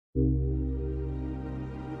Good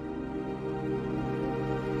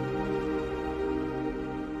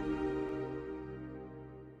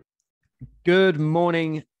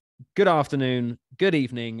morning, good afternoon, good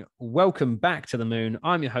evening. Welcome back to the Moon.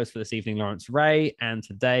 I'm your host for this evening, Lawrence Ray, and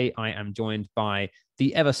today I am joined by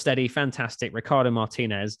the ever steady, fantastic Ricardo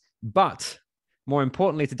Martinez. But more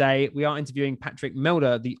importantly, today we are interviewing Patrick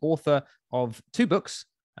Melder, the author of two books.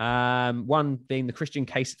 One being The Christian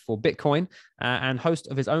Case for Bitcoin, and host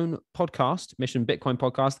of his own podcast, Mission Bitcoin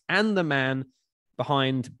Podcast, and the man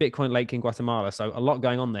behind Bitcoin Lake in Guatemala. So a lot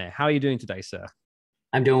going on there. How are you doing today, sir?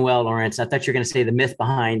 I'm doing well, Lawrence. I thought you were going to say the myth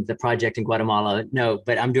behind the project in Guatemala. No,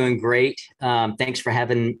 but I'm doing great. Thanks for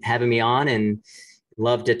having me on, and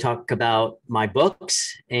love to talk about my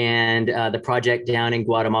books and the project down in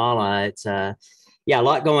Guatemala. It's a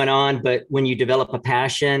lot going on. But when you develop a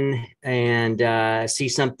passion and see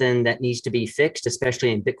something that needs to be fixed,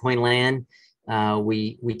 especially in Bitcoin land,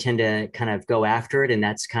 we tend to kind of go after it, and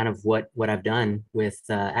that's kind of what I've done with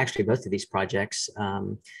actually both of these projects.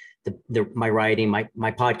 My writing, my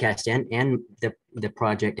podcast, and the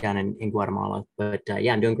project down in Guatemala. But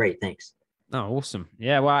I'm doing great. Thanks. Oh, awesome.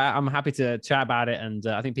 Yeah, well, I'm happy to chat about it. And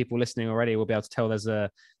I think people listening already will be able to tell there's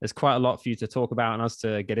quite a lot for you to talk about and us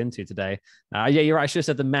to get into today. You're right. I should have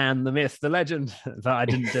said the man, the myth, the legend, but I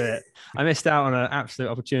didn't do it. I missed out on an absolute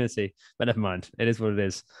opportunity, but never mind. It is what it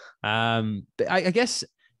is. But I guess,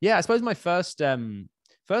 I suppose my first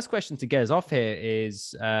question to get us off here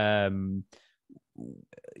is,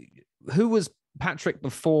 who was Patrick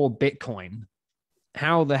before Bitcoin?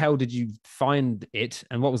 How the hell did you find it?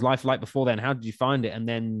 And what was life like before then? How did you find it? And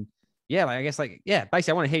then, basically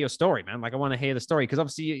I want to hear your story, man. Like, I want to hear the story. Cause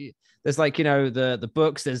obviously there's the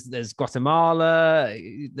books, there's Guatemala.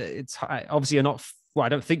 It's obviously you're not, I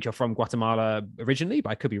don't think you're from Guatemala originally,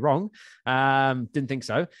 but I could be wrong. Didn't think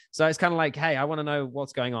so. So it's kind of like, hey, I want to know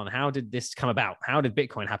what's going on. How did this come about? How did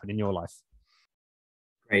Bitcoin happen in your life?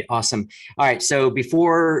 Great. Awesome. All right. So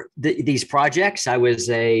before these projects, I was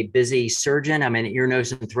a busy surgeon. I'm an ear,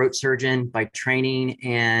 nose, and throat surgeon by training,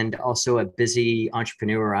 and also a busy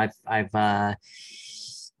entrepreneur. I've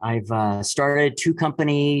started two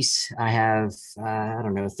companies. I have,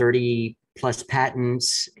 30 plus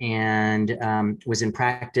patents, and was in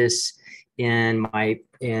practice and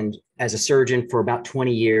as a surgeon for about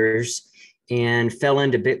 20 years, and fell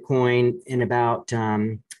into Bitcoin in about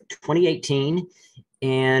 2018.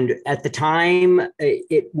 And at the time,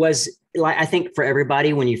 it was like, I think for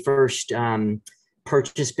everybody, when you first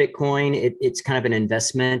purchase Bitcoin, it's kind of an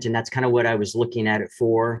investment, and that's kind of what I was looking at it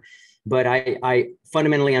for. But I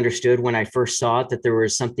fundamentally understood when I first saw it that there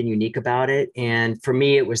was something unique about it. And for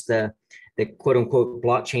me, it was the quote unquote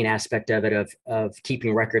blockchain aspect of it, of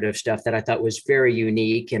keeping record of stuff that I thought was very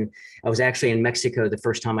unique. And I was actually in Mexico the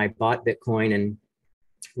first time I bought Bitcoin, and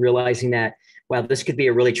realizing that, wow, this could be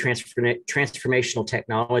a really transformational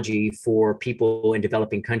technology for people in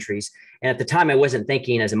developing countries. And at the time, I wasn't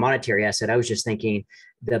thinking as a monetary asset. I was just thinking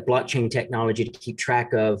the blockchain technology to keep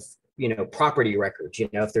track of, property records.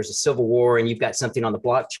 If there's a civil war and you've got something on the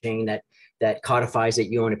blockchain that codifies that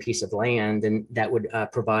you own a piece of land, and that would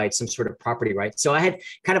provide some sort of property rights. So I had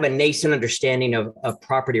kind of a nascent understanding of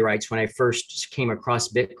property rights when I first came across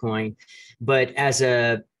Bitcoin. But as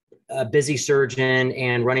a busy surgeon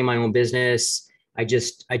and running my own business, I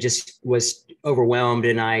just was overwhelmed,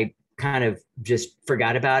 and I kind of just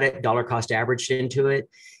forgot about it, dollar cost averaged into it.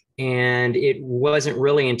 And it wasn't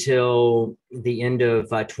really until the end of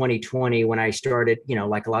 2020 when I started,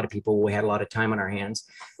 like a lot of people, we had a lot of time on our hands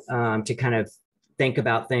to kind of think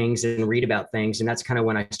about things and read about things. And that's kind of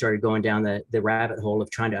when I started going down the rabbit hole of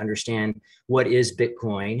trying to understand what is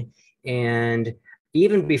Bitcoin. And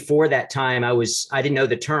even before that time, I didn't know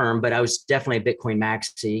the term, but I was definitely a Bitcoin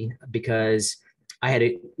maxi, because I had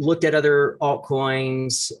looked at other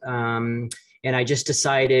altcoins, and I just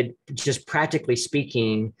decided, just practically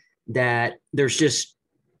speaking, that there's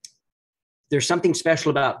something special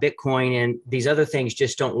about Bitcoin, and these other things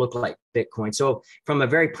just don't look like Bitcoin. So from a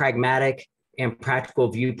very pragmatic and practical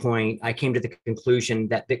viewpoint, I came to the conclusion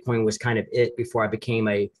that Bitcoin was kind of it before I became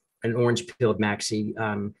an orange-pilled maxi,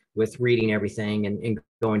 with reading everything and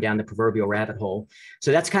going down the proverbial rabbit hole.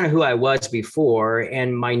 So that's kind of who I was before.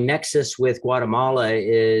 And my nexus with Guatemala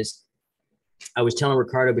is, I was telling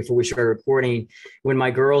Ricardo before we started recording, when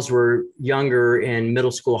my girls were younger in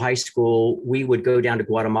middle school, high school, we would go down to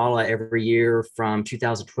Guatemala every year from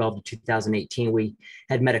 2012 to 2018. We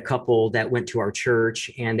had met a couple that went to our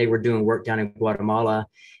church, and they were doing work down in Guatemala.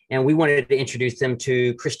 And we wanted to introduce them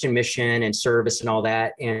to Christian mission and service and all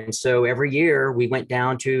that. And so every year we went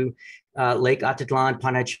down to Lake Atitlán,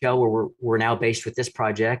 Panajachel, where we're now based with this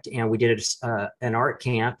project. And we did an art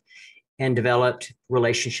camp and developed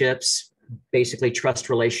relationships, basically trust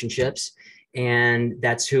relationships. And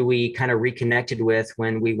that's who we kind of reconnected with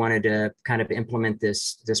when we wanted to kind of implement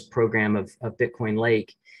this program of Bitcoin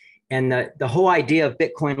Lake. And the whole idea of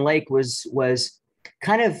Bitcoin Lake was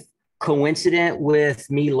kind of coincident with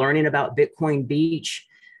me learning about Bitcoin Beach.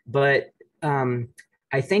 But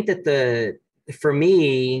I think that for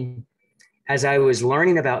me, as I was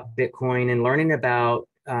learning about Bitcoin and learning about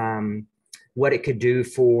what it could do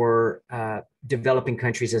for developing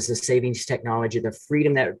countries as a savings technology, the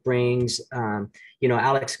freedom that it brings,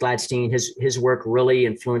 Alex Gladstein, his work really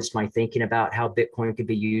influenced my thinking about how Bitcoin could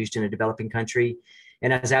be used in a developing country.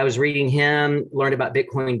 And as I was reading him, learned about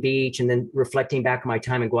Bitcoin Beach, and then reflecting back on my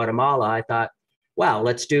time in Guatemala, I thought, wow,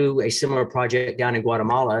 let's do a similar project down in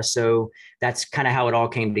Guatemala. So that's kind of how it all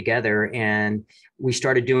came together. And we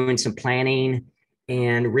started doing some planning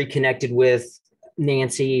and reconnected with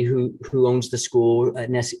Nancy, who owns the school,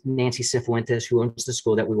 Nancy Cifuentes, who owns the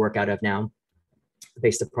school that we work out of now,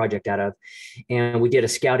 based the project out of. And we did a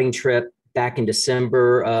scouting trip back in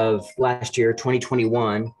December of last year,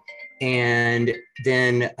 2021. And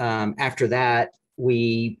then after that,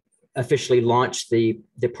 we officially launched the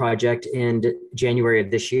project in January of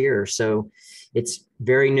this year. So it's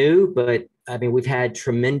very new, but I mean, we've had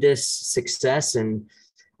tremendous success, and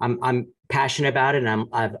I'm passionate about it. And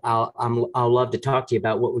I'll love to talk to you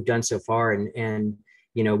about what we've done so far, and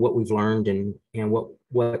what we've learned, and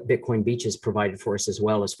what Bitcoin Beach has provided for us as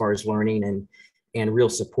well, as far as learning and real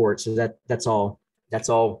support. So that's all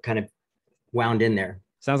kind of wound in there.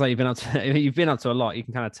 Sounds like you've been up to a lot. You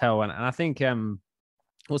can kind of tell, and I think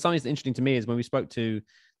well, something that's interesting to me is when we spoke to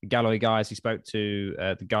the Galway guys, we spoke to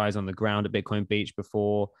the guys on the ground at Bitcoin Beach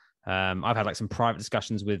before. I've had like some private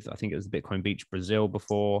discussions with, I think it was the Bitcoin Beach Brazil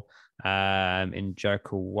before, in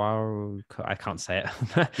Jericho. I can't say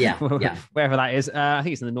it. Yeah. Wherever that is. I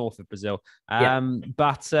think it's in the north of Brazil.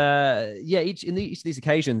 But each of these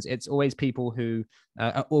occasions, it's always people who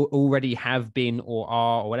already have been or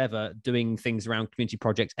are or whatever doing things around community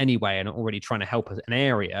projects anyway, and are already trying to help an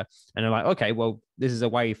area. And they're like, okay, well, this is a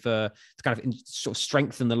way to kind of sort of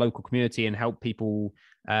strengthen the local community and help people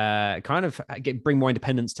bring more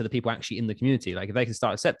independence to the people actually in the community. Like if they can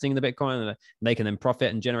start accepting the Bitcoin, they can then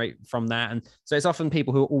profit and generate from that. And so it's often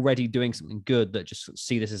people who are already doing something good that just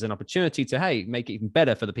see this as an opportunity to, hey, make it even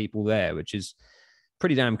better for the people there, which is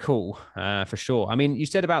pretty damn cool, for sure. I mean, you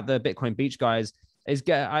said about the Bitcoin Beach guys.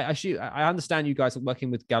 I understand you guys are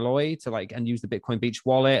working with Galloy to and use the Bitcoin Beach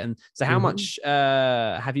wallet. And so how much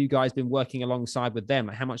have you guys been working alongside with them?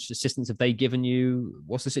 Like how much assistance have they given you?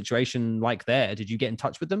 What's the situation like there? Did you get in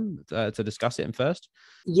touch with them to discuss it first?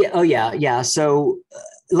 Yeah. Oh yeah. So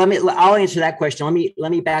I'll answer that question.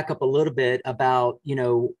 Let me back up a little bit about,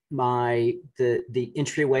 the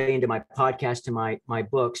entryway into my podcast and my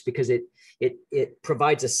books, because it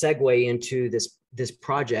provides a segue into this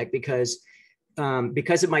project, because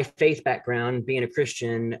of my faith background, being a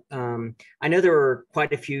Christian, I know there were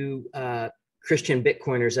quite a few Christian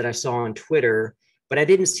Bitcoiners that I saw on Twitter, but I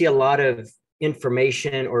didn't see a lot of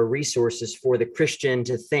information or resources for the Christian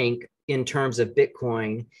to think in terms of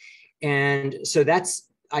Bitcoin. And so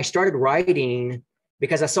I started writing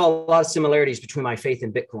because I saw a lot of similarities between my faith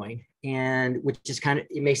and Bitcoin, and which is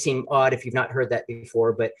it may seem odd if you've not heard that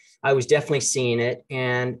before, but I was definitely seeing it.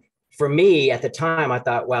 And for me at the time, I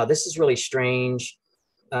thought, wow, this is really strange.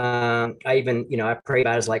 I even, I prayed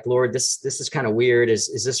about it. I was like, Lord, this is kind of weird.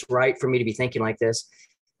 Is this right for me to be thinking like this?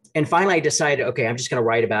 And finally I decided, okay, I'm just going to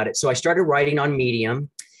write about it. So I started writing on Medium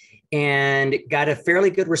and got a fairly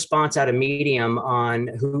good response out of Medium on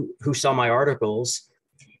who saw my articles.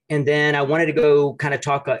 And then I wanted to go kind of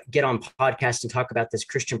get on podcast and talk about this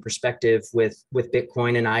Christian perspective with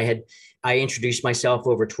Bitcoin. And I introduced myself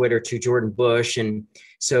over Twitter to Jordan Bush, and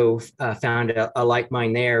so found a like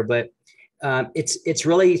mind there. But it's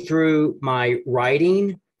really through my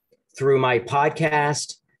writing, through my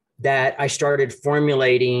podcast, that I started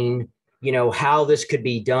formulating, how this could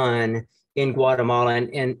be done in Guatemala,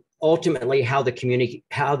 and ultimately how the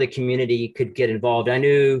community could get involved. I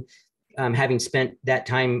knew, having spent that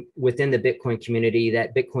time within the Bitcoin community,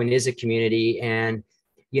 that Bitcoin is a community, and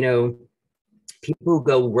people who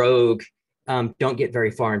go rogue don't get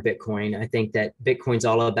very far in Bitcoin. I think that Bitcoin's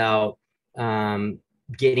all about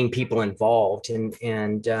getting people involved,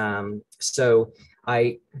 and so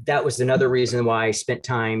that was another reason why I spent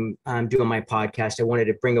time doing my podcast. I wanted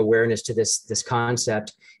to bring awareness to this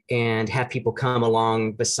concept and have people come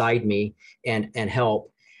along beside me and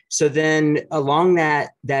help. So then along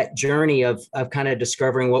that journey of kind of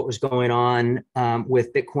discovering what was going on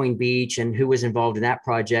with Bitcoin Beach and who was involved in that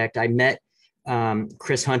project, I met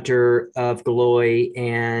Chris Hunter of Galoy,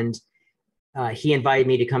 and he invited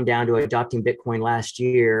me to come down to Adopting Bitcoin last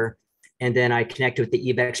year. And then I connected with the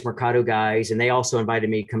Ibex Mercado guys, and they also invited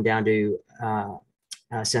me to come down to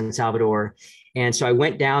San Salvador. And so I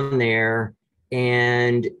went down there,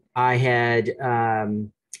 and I had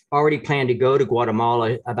already planned to go to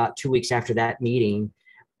Guatemala about 2 weeks after that meeting.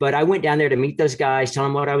 But I went down there to meet those guys, tell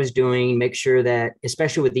them what I was doing, make sure that,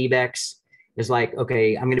 especially with Ibex, it's like,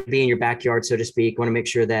 okay, I'm going to be in your backyard, so to speak. I want to make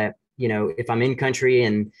sure that, if I'm in country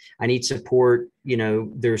and I need support,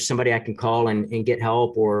 there's somebody I can call and get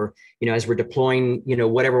help, or, as we're deploying,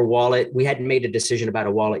 whatever wallet, we hadn't made a decision about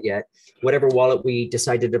a wallet yet, whatever wallet we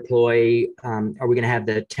decide to deploy, are we going to have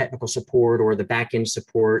the technical support or the backend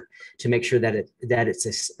support to make sure that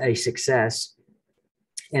it's a success?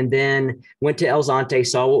 And then went to El Zonte,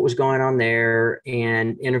 saw what was going on there,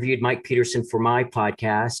 and interviewed Mike Peterson for my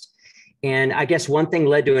podcast. And I guess one thing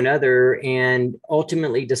led to another, and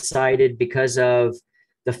ultimately decided, because of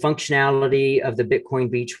the functionality of the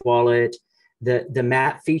Bitcoin Beach wallet, the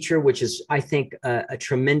map feature, which is, I think, a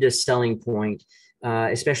tremendous selling point,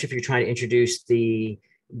 especially if you're trying to introduce the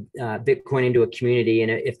Bitcoin into a community.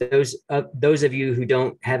 And if those of you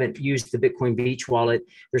who haven't used the Bitcoin Beach wallet,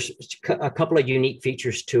 there's a couple of unique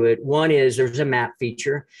features to it. One is there's a map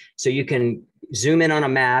feature, so you can zoom in on a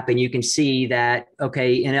map and you can see that,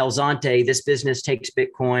 okay, in El Zonte, this business takes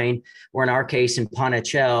Bitcoin, or in our case, in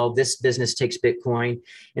Panajachel, this business takes Bitcoin.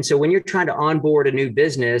 And so when you're trying to onboard a new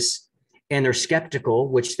business and they're skeptical,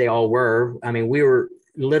 which they all were, I mean, we were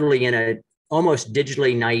literally in a almost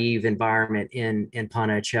digitally naive environment in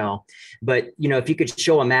Panajachel. But, if you could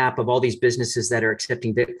show a map of all these businesses that are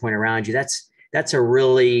accepting Bitcoin around you, that's a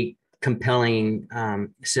really compelling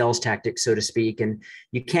sales tactic, so to speak. And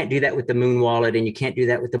you can't do that with the Moon wallet, and you can't do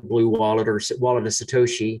that with the Blue wallet or wallet of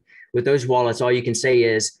Satoshi. With those wallets, all you can say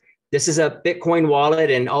is, this is a Bitcoin wallet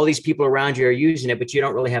and all these people around you are using it, but you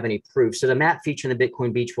don't really have any proof. So the map feature in the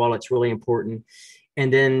Bitcoin Beach wallet is really important.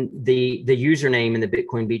 And then the username in the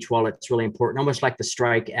Bitcoin Beach wallet is really important, almost like the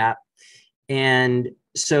Strike app. And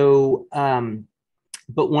so,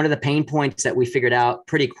 but one of the pain points that we figured out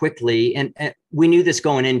pretty quickly, and we knew this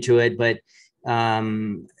going into it, but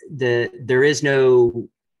there is no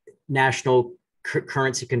national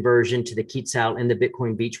currency conversion to the Quetzal in the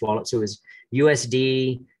Bitcoin Beach wallet. So it was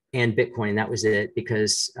USD and Bitcoin, and that was it,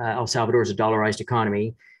 because El Salvador is a dollarized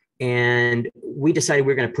economy. And we decided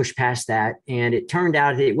we were going to push past that. And it turned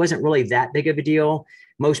out that it wasn't really that big of a deal.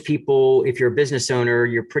 Most people, if you're a business owner,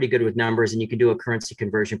 you're pretty good with numbers and you can do a currency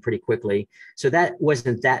conversion pretty quickly. So that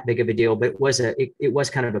wasn't that big of a deal, but it was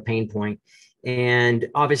kind of a pain point. And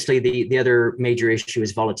obviously the other major issue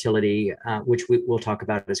is volatility, which we'll talk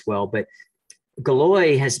about as well. But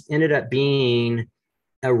Galoy has ended up being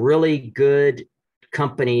a really good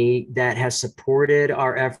company that has supported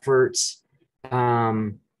our efforts,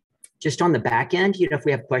 just on the back end. If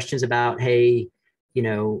we have questions about, hey,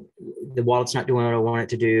 the wallet's not doing what I want it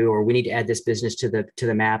to do, or we need to add this business to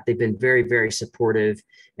the map, they've been very, very supportive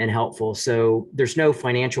and helpful. So there's no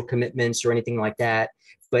financial commitments or anything like that.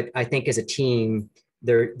 But I think as a team,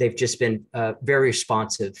 they've just been a very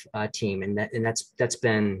responsive team, and that's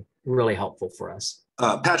been really helpful for us.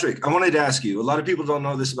 Patrick, I wanted to ask you, a lot of people don't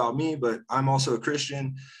know this about me, but I'm also a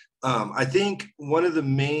Christian. I think one of the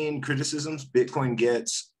main criticisms Bitcoin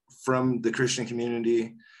gets from the Christian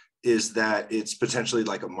community is that it's potentially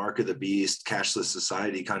like a mark of the beast, cashless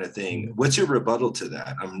society kind of thing. What's your rebuttal to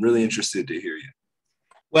that? I'm really interested to hear you.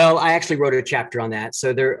 Well, I actually wrote a chapter on that.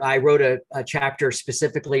 So I wrote a chapter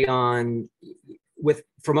specifically on,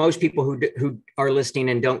 for most people who are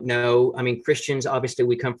listening and don't know, I mean, Christians, obviously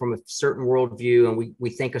we come from a certain worldview and we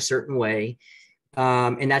think a certain way.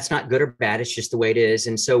 And that's not good or bad. It's just the way it is.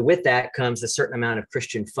 And so with that comes a certain amount of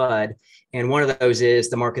Christian FUD. And one of those is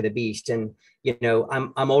the mark of the beast. And,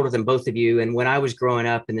 I'm older than both of you. And when I was growing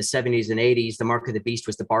up in the 70s and 80s, the mark of the beast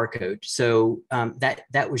was the barcode. So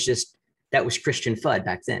that was Christian FUD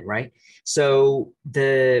back then. Right. So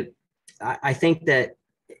I think that,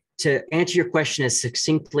 to answer your question as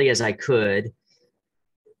succinctly as I could,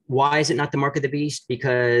 why is it not the mark of the beast?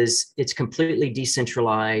 Because it's completely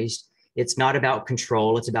decentralized. It's not about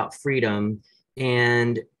control. It's about freedom.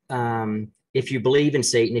 And if you believe in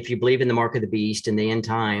Satan, if you believe in the mark of the beast and the end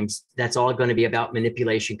times, that's all going to be about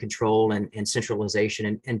manipulation, control, and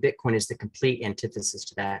centralization. And Bitcoin is the complete antithesis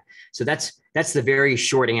to that. So that's the very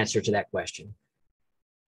short answer to that question.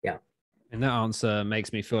 Yeah. And that answer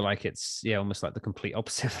makes me feel like it's almost like the complete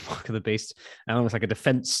opposite of the mark of the beast, and almost like a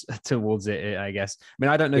defense towards it, I guess. I mean,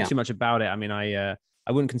 I don't know too much about it. I mean, I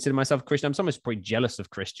wouldn't consider myself a Christian. I'm sometimes probably jealous of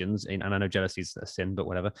Christians, and I know jealousy is a sin, but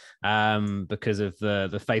whatever. Because of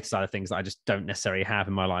the faith side of things that I just don't necessarily have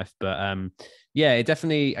in my life. But it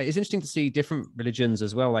definitely it's interesting to see different religions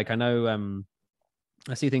as well. Like I know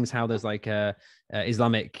I see things how there's like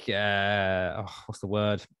Islamic, what's the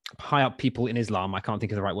word? High up people in Islam. I can't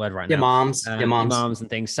think of the right word right now. Imams and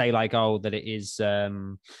things say like, oh, that it is,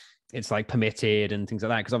 it's like permitted and things like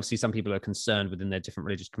that. Because obviously some people are concerned within their different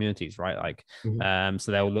religious communities, right? Like,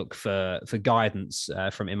 so they'll look for guidance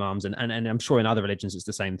from imams, and I'm sure in other religions it's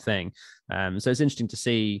the same thing. So it's interesting to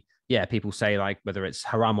see, people say like whether it's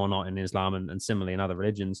haram or not in Islam, and similarly in other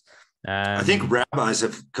religions. I think rabbis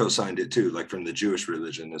have co-signed it too, like from the Jewish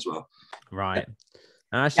religion as well. Right.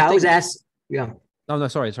 I was asked. Yeah. Oh no,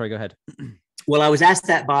 sorry. Go ahead. Well, I was asked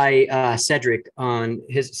that by Cedric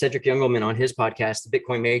Youngelman on his podcast, The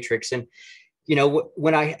Bitcoin Matrix, and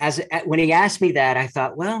when he asked me that, I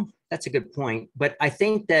thought, well, that's a good point, but I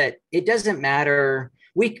think that it doesn't matter.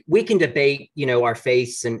 We can debate, our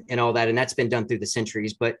faiths and all that, and that's been done through the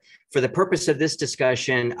centuries. But for the purpose of this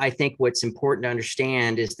discussion, I think what's important to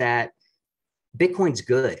understand is that Bitcoin's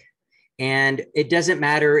good. And it doesn't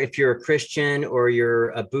matter if you're a Christian or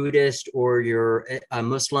you're a Buddhist or you're a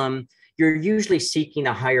Muslim, you're usually seeking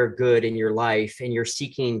a higher good in your life, and you're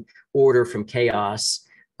seeking order from chaos.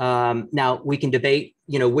 Now we can debate,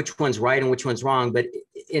 which one's right and which one's wrong, but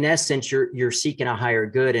in essence, you're seeking a higher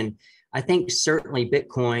good. And I think certainly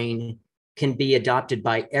Bitcoin can be adopted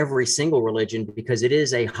by every single religion because it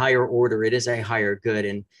is a higher order. It is a higher good.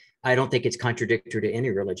 And I don't think it's contradictory to any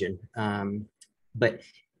religion. But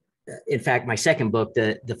in fact, my second book,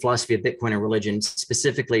 the Philosophy of Bitcoin and Religion,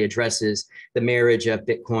 specifically addresses the marriage of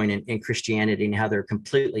Bitcoin and Christianity and how they're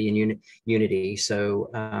completely in unity. So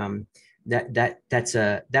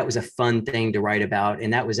that was a fun thing to write about.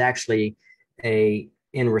 And that was actually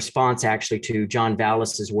in response to John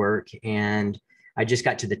Vallis's work. And I just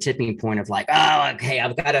got to the tipping point of like, oh, okay,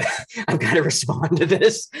 I've got to respond to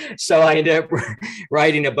this. So I ended up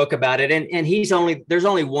writing a book about it. And he's only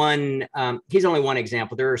one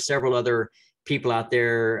example. There are several other people out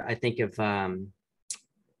there. I think of, I'm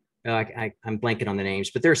blanking on the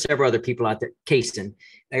names, but there are several other people out there.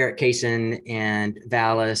 Eric Kaysen and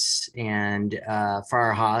Vallis and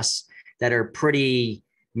Farah Haas that are pretty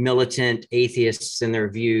militant atheists in their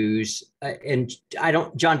views. And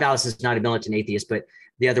John Vallis is not a militant atheist, but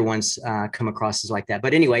the other ones come across as like that.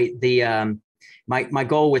 But anyway, my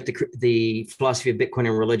goal with the Philosophy of Bitcoin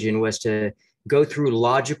and Religion was to go through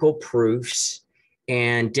logical proofs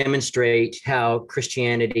and demonstrate how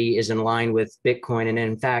Christianity is in line with Bitcoin. And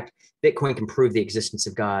in fact, Bitcoin can prove the existence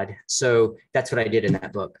of God. So that's what I did in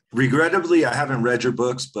that book. Regrettably, I haven't read your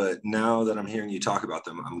books, but now that I'm hearing you talk about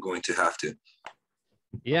them, I'm going to have to.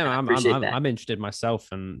 Yeah, I'm interested myself,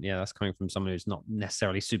 and that's coming from someone who's not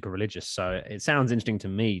necessarily super religious. So it sounds interesting to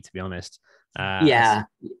me, to be honest. And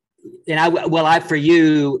I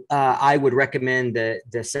would recommend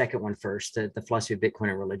the second one first, the Philosophy of Bitcoin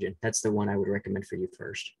and Religion. That's the one I would recommend for you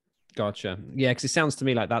first. Gotcha. Yeah, because it sounds to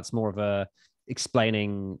me like that's more of a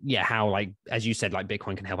explaining how, like, as you said, like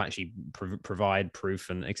Bitcoin can help actually provide proof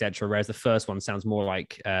and etc., whereas the first one sounds more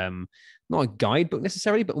like not a guidebook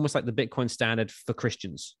necessarily, but almost like the Bitcoin standard for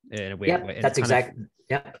Christians in a weird way. That's exactly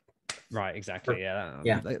right, exactly.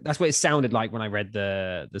 That's what it sounded like when I read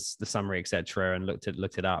the summary, etc., and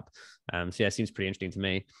looked it up. So it seems pretty interesting to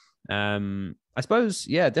me. I suppose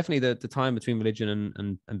definitely the time between religion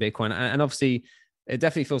and Bitcoin, and obviously it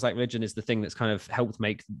definitely feels like religion is the thing that's kind of helped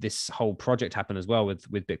make this whole project happen as well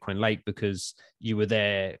with Bitcoin Lake, because you were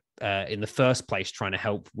there in the first place trying to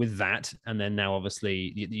help with that. And then now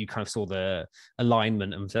obviously you kind of saw the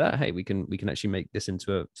alignment and said, hey, we can actually make this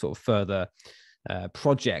into a sort of further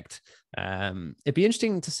project. It'd be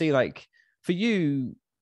interesting to see, like, for you,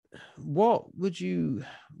 what would you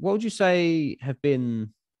say have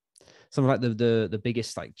been some of like the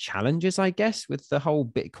biggest like challenges, I guess, with the whole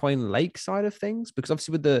Bitcoin Lake side of things? Because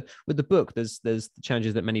obviously with the book, there's the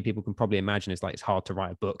challenges that many people can probably imagine. Is like it's hard to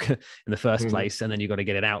write a book in the first place, and then you got to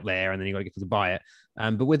get it out there, and then you got to get people to buy it.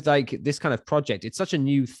 But with like this kind of project, it's such a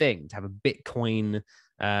new thing to have a Bitcoin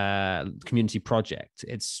community project.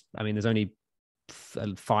 There's only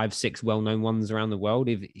 5-6 well-known ones around the world,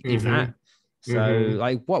 if that. So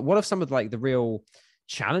like what are some of like the real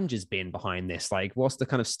challenges being behind this? Like, what's the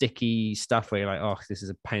kind of sticky stuff where you're like, oh, this is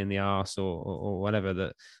a pain in the ass, or whatever,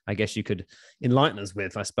 that I guess you could enlighten us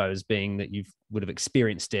with, I suppose, being that you would have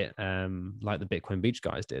experienced it like the Bitcoin Beach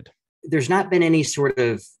guys did? There's not been any sort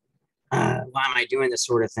of why am I doing this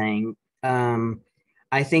sort of thing.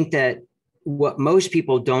 I think that what most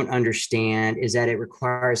people don't understand is that it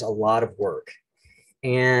requires a lot of work.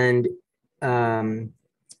 And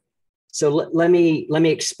so let me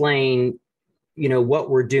explain, what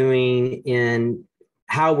we're doing in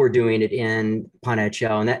how we're doing it in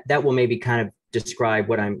Panajachel, and that will maybe kind of describe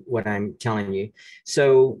what I'm telling you.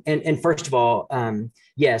 So, and first of all,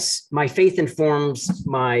 yes, my faith informs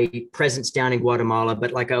my presence down in Guatemala,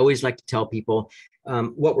 but like I always like to tell people,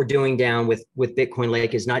 what we're doing down with Bitcoin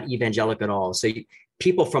Lake is not evangelical at all. So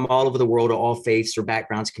people from all over the world, of all faiths or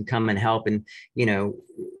backgrounds, can come and help. And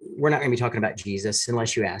we're not going to be talking about Jesus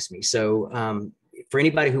unless you ask me. So for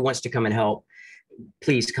anybody who wants to come and help,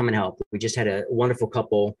 please come and help. We just had a wonderful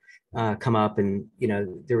couple come up, and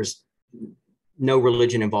there was no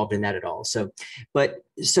religion involved in that at all. So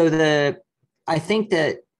I think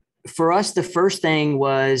that for us, the first thing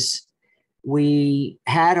was we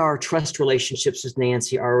had our trust relationships with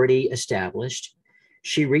Nancy already established.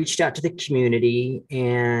 She reached out to the community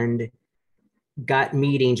and got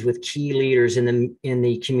meetings with key leaders in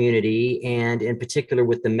the community, and in particular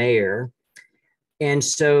with the mayor. And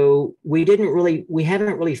so we haven't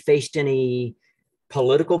really faced any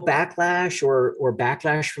political backlash or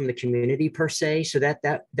backlash from the community per se. So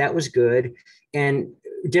that was good. And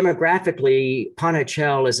demographically,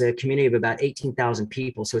 Panajachel is a community of about 18,000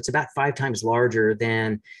 people. So it's about 5 times larger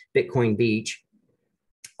than Bitcoin Beach.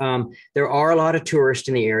 There are a lot of tourists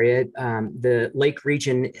in the area. The lake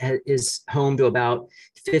region is home to about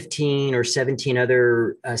 15 or 17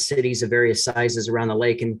 other cities of various sizes around the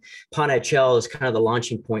lake. And Panajachel is kind of the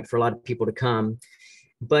launching point for a lot of people to come.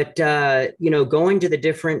 But, going to the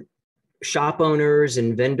different shop owners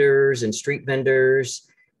and vendors and street vendors,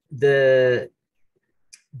 they're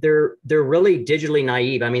really digitally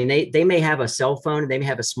naive. I mean, they may have a cell phone, they may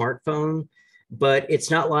have a smartphone, but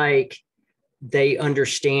it's not like they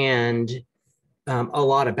understand a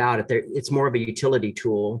lot about it. It's more of a utility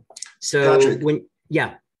tool. So Patrick,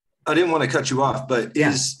 I didn't want to cut you off, but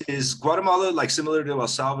is Guatemala like similar to El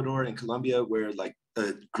Salvador and Colombia, where like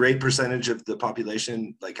a great percentage of the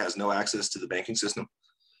population like has no access to the banking system?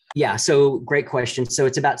 Yeah. So great question. So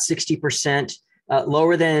it's about 60%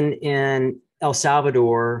 lower than in El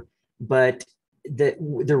Salvador, but the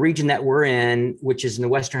region that we're in, which is in the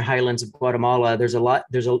Western Highlands of Guatemala, there's a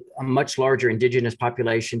much larger indigenous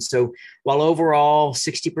population. So while overall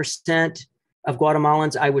 60% of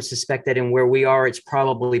Guatemalans, I would suspect that in where we are, it's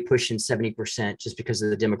probably pushing 70% just because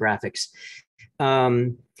of the demographics.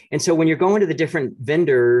 And so when you're going to the different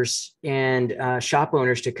vendors and shop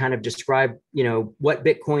owners to kind of describe, what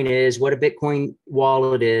Bitcoin is, what a Bitcoin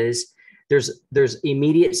wallet is, there's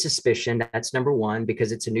immediate suspicion. That's number one,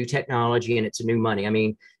 because it's a new technology and it's a new money. I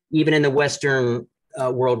mean, even in the Western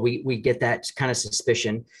world, we get that kind of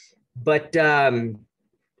suspicion, but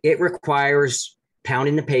it requires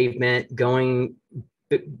pounding the pavement, going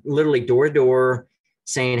literally door to door,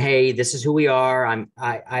 saying, "Hey, this is who we are."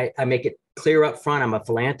 I make it clear up front. I'm a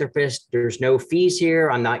philanthropist. There's no fees here.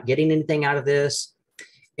 I'm not getting anything out of this,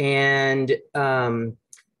 and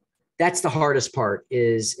that's the hardest part.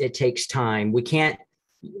 Is it takes time.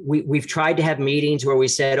 We've tried to have meetings where we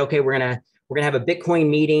said, okay, we're gonna have a Bitcoin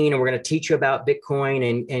meeting and we're gonna teach you about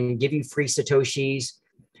Bitcoin and give you free Satoshis,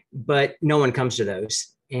 but no one comes to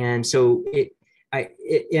those. And so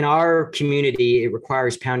in our community, it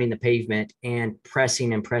requires pounding the pavement and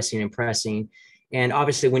pressing and pressing and pressing. And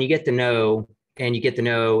obviously when you get the no and you get the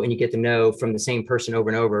no and you get the no from the same person over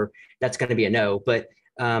and over, that's going to be a no. But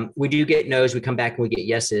we do get no's, we come back and we get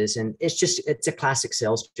yeses. And it's a classic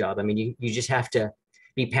sales job. I mean, you just have to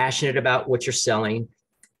be passionate about what you're selling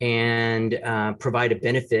and provide a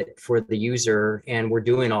benefit for the user. And we're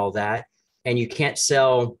doing all that. And you can't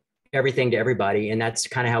sell everything to everybody. And that's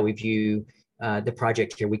kind of how we view the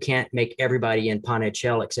project here. We can't make everybody in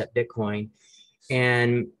Panajachel accept Bitcoin.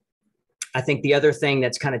 And I think the other thing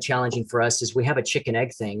that's kind of challenging for us is we have a chicken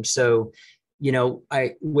egg thing. So,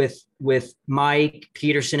 with Mike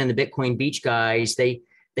Peterson and the Bitcoin Beach guys, they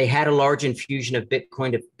had a large infusion of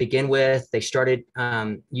Bitcoin to begin with. They started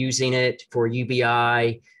using it for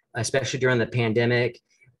UBI, especially during the pandemic.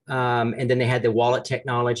 And then they had the wallet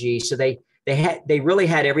technology. So they really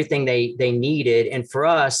had everything they needed. And for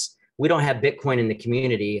us, we don't have Bitcoin in the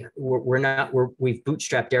community. We've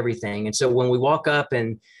bootstrapped everything. And so when we walk up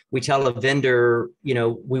and we tell a vendor,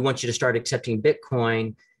 we want you to start accepting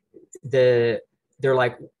Bitcoin, they're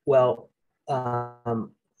like, well,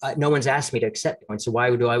 no one's asked me to accept Bitcoin. So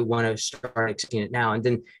why do I want to start accepting it now? And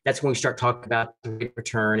then that's when we start talking about the rate of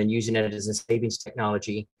return and using it as a savings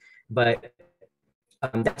technology. But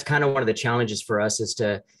that's kind of one of the challenges for us, is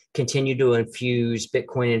to continue to infuse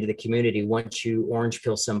Bitcoin into the community once you orange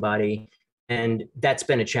pill somebody. And that's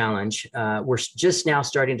been a challenge. We're just now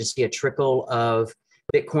starting to see a trickle of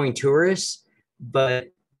Bitcoin tourists, but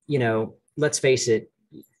let's face it,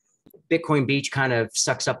 Bitcoin Beach kind of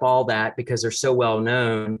sucks up all that because they're so well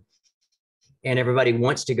known and everybody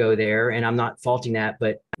wants to go there. And I'm not faulting that,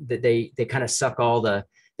 but they kind of suck all the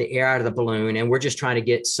air out of the balloon. And we're just trying to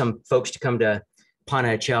get some folks to come to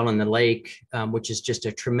Panajachel and the lake, which is just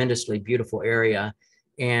a tremendously beautiful area.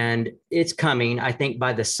 And it's coming. I think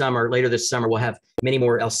by the summer, later this summer, we'll have many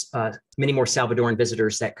more Salvadoran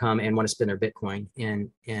visitors that come and want to spend their Bitcoin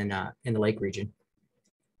in the lake region.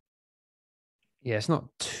 Yeah, it's not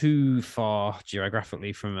too far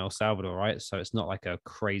geographically from El Salvador, right? So it's not like a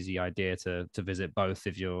crazy idea to visit both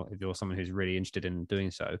if you're someone who's really interested in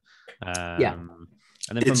doing so. Yeah.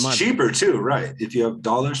 And then it's cheaper too, right? If you have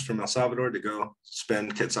dollars from El Salvador to go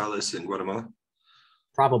spend quetzales in Guatemala.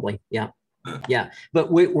 Probably, yeah. Yeah,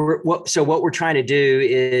 but what we're trying to do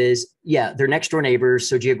is, they're next door neighbors.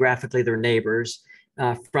 So geographically, they're neighbors.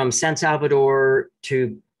 From San Salvador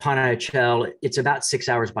to Panajachel, it's about 6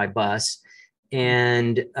 hours by bus.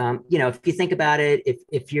 And if you think about it,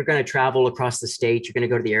 if you're going to travel across the state, you're going to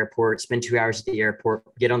go to the airport, spend 2 hours at the airport,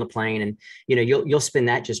 get on the plane, and you'll spend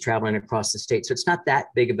that just traveling across the state. So it's not that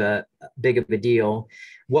big of a deal.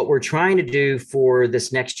 What we're trying to do for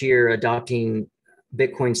this next year, adopting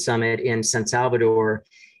Bitcoin Summit in San Salvador,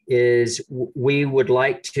 is we would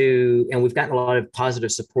like to, and we've gotten a lot of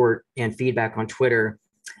positive support and feedback on Twitter.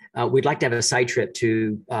 We'd like to have a side trip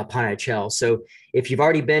to Panajachel. So if you've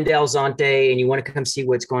already been to El Zonte and you want to come see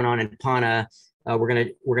what's going on in Pana, we're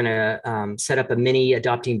gonna set up a mini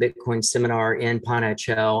adopting Bitcoin seminar in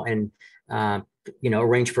Panajachel and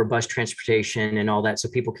arrange for bus transportation and all that, so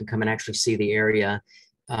people can come and actually see the area.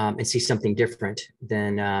 And see something different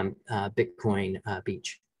than Bitcoin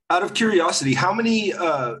Beach. Out of curiosity, how many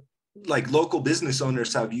local business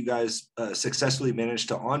owners have you guys successfully managed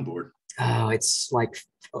to onboard? Oh, it's like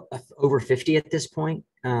over 50 at this point.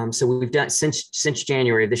 So we've done since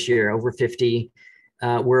January of this year, over 50.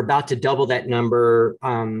 We're about to double that number.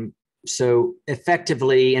 So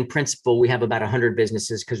effectively, in principle, we have about 100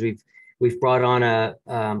 businesses because we've brought on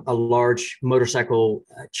a large motorcycle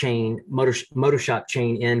chain, motor shop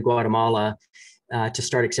chain in Guatemala to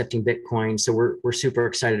start accepting Bitcoin. So we're super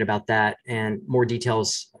excited about that, and more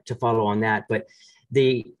details to follow on that. But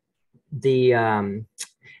the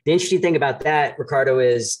interesting thing about that, Ricardo,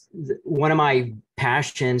 is one of my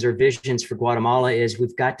passions or visions for Guatemala is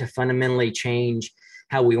we've got to fundamentally change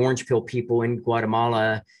how we orange pill people in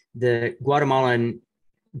Guatemala. The Guatemalan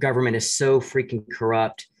government is so freaking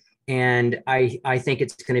corrupt. And I think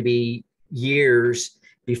it's going to be years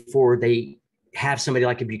before they have somebody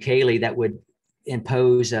like a Bukele that would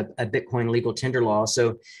impose a Bitcoin legal tender law.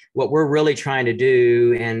 So what we're really trying to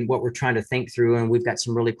do, and what we're trying to think through, and we've got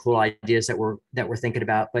some really cool ideas that we're thinking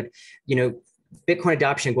about. But Bitcoin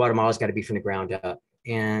adoption in Guatemala has got to be from the ground up,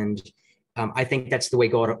 and I think that's the way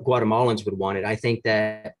Guatemalans would want it. I think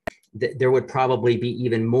that there would probably be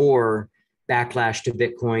even more backlash to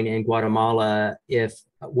Bitcoin in Guatemala if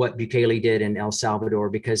what Bukele did in El Salvador,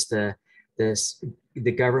 because the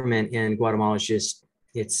government in Guatemala is just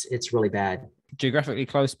it's really bad. Geographically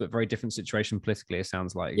close, but very different situation politically, it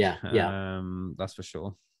sounds like. Yeah. That's for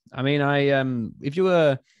sure. I mean, if you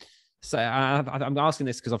were, say, I'm asking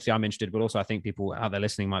this because obviously I'm interested, but also I think people out there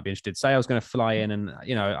listening might be interested. Say I was going to fly in, and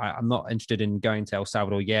I'm not interested in going to El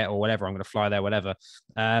Salvador yet or whatever. I'm going to fly there, whatever.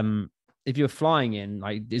 If you're flying in,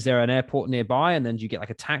 like, is there an airport nearby, and then do you get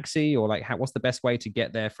like a taxi, or like what's the best way to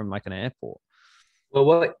get there from like an airport?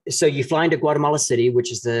 Well, so you fly into Guatemala City,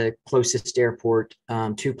 which is the closest airport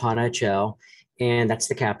to Panajachel, and that's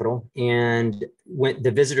the capital. And when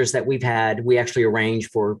the visitors that we've had, we actually arrange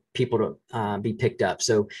for people to be picked up.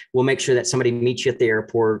 So we'll make sure that somebody meets you at the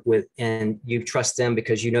airport and you trust them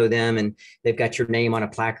because you know them and they've got your name on a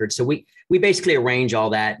placard. So we basically arrange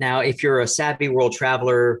all that. Now, if you're a savvy world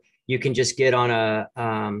traveler, you can just get on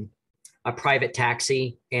a private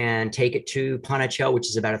taxi and take it to Panajachel, which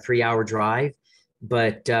is about a 3-hour drive.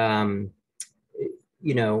 But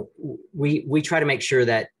we try to make sure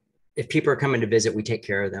that if people are coming to visit, we take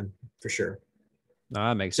care of them for sure. No,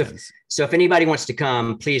 that makes sense. So if anybody wants to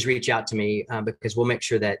come, please reach out to me because we'll make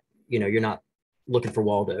sure that you're not looking for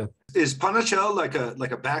Waldo. Is Panajachel like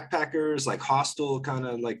a backpackers, like hostel kind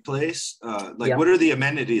of like place? Yeah. What are the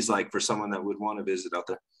amenities like for someone that would want to visit out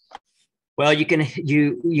there? Well,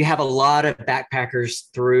 you have a lot of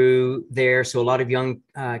backpackers through there. So a lot of young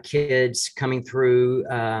kids coming through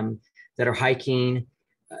that are hiking.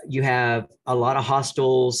 you have a lot of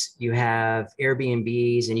hostels, you have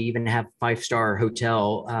Airbnbs, and you even have 5-star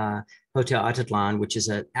hotel, Hotel Atitlán, which is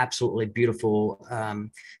an absolutely beautiful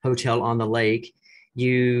hotel on the lake.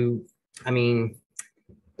 I mean,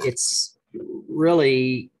 it's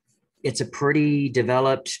really, it's a pretty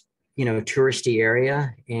developed, touristy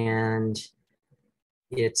area, and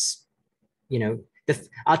it's,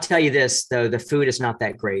 I'll tell you this though, the food is not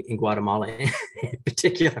that great in Guatemala in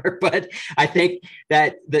particular, but I think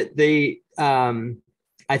that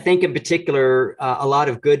I think in particular, a lot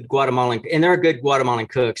of good Guatemalan, and there are good Guatemalan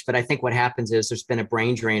cooks, but I think what happens is there's been a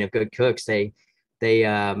brain drain of good cooks. They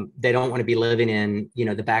don't want to be living in,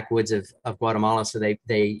 the backwoods of Guatemala. So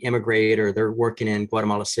they immigrate, or they're working in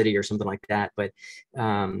Guatemala City or something like that. But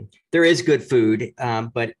there is good food,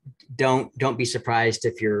 but don't be surprised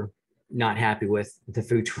if you're not happy with the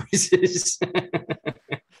food choices.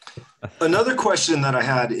 Another question that I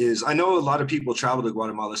had is, I know a lot of people travel to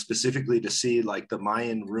Guatemala specifically to see like the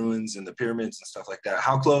Mayan ruins and the pyramids and stuff like that.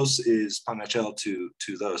 How close is Panajachel to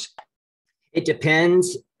those? It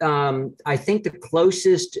depends. I think the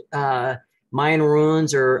closest Mayan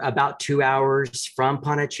ruins are about 2 hours from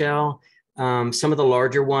Panajachel. Some of the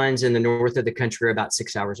larger ones in the north of the country are about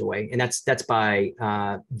 6 hours away, and that's by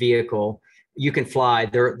vehicle. You can fly.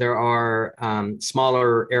 There are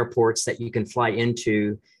smaller airports that you can fly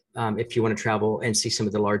into if you want to travel and see some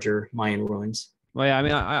of the larger Mayan ruins. Well, yeah, I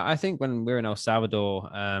mean, I think when we were in El Salvador,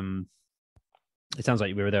 it sounds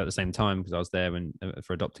like we were there at the same time because I was there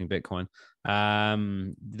for adopting Bitcoin.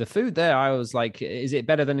 The food there, I was like, is it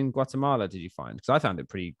better than in Guatemala? Did you find? Because I found it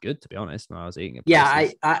pretty good, to be honest, when I was eating it. Yeah,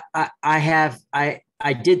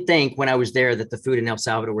 I did think when I was there that the food in El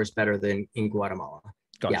Salvador was better than in Guatemala.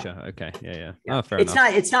 Gotcha. Yeah. Okay. Yeah. Oh, fair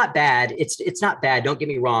enough. It's not bad. It's not bad. Don't get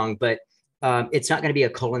me wrong, but it's not going to be a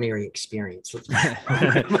culinary experience.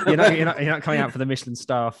 you're not coming out for the Michelin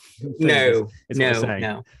star. No.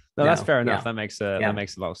 No, that's fair enough. Yeah. That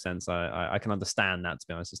makes a lot of sense. I can understand that, to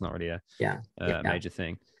be honest. It's not really a major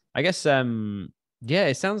thing. I guess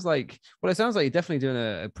it sounds like you're definitely doing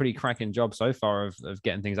a pretty cracking job so far of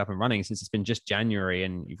getting things up and running, since it's been just January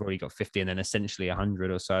and you've already got 50 and then essentially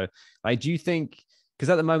 100 or so. Like, do you think, because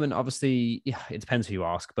at the moment, obviously, it depends who you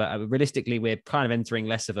ask, but realistically, we're kind of entering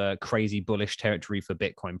less of a crazy bullish territory for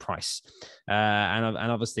Bitcoin price. And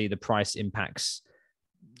obviously the price impacts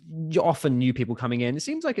often new people coming in. It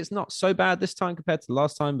seems like it's not so bad this time compared to the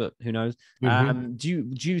last time, but who knows? Mm-hmm.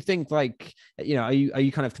 Do you think, like, are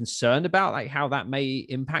you kind of concerned about like how that may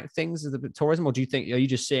impact things as the tourism, or are you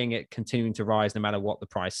just seeing it continuing to rise no matter what the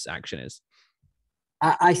price action is?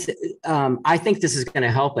 I think this is going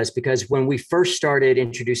to help us, because when we first started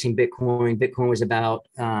introducing Bitcoin was about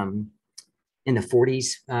in the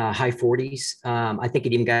 40s, high 40s. I think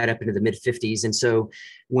it even got up into the mid 50s. And so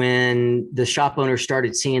when the shop owners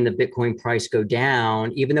started seeing the Bitcoin price go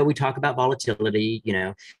down, even though we talk about volatility,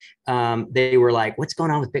 they were like, what's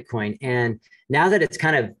going on with Bitcoin? And now that it's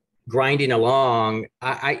kind of grinding along,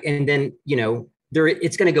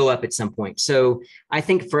 it's going to go up at some point. So I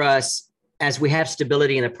think for us, as we have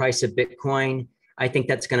stability in the price of Bitcoin, I think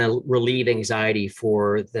that's going to relieve anxiety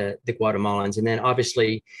for the Guatemalans. And then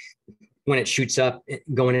obviously, when it shoots up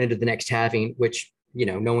going into the next halving, which,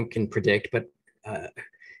 no one can predict, but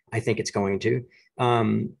I think it's going to,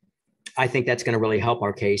 I think that's going to really help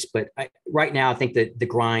our case. But right now, I think that the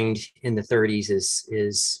grind in the 30s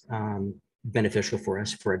is beneficial for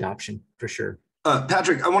us for adoption, for sure.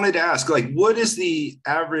 Patrick, I wanted to ask, what is the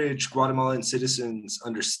average Guatemalan citizen's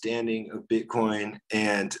understanding of Bitcoin?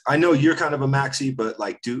 And I know you're kind of a maxi, but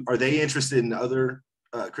are they interested in other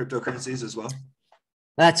cryptocurrencies as well?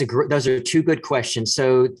 Those are two good questions.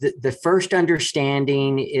 So the first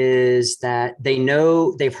understanding is that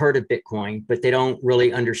they've heard of Bitcoin, but they don't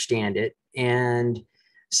really understand it. And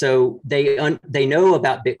so they know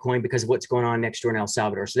about Bitcoin because of what's going on next door in El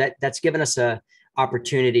Salvador. So that's given us a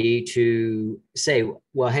opportunity to say,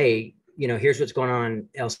 well, hey, here's what's going on in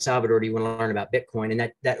El Salvador. Do you want to learn about Bitcoin?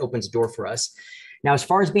 And that opens the door for us. Now, as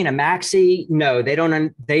far as being a maxi, no, they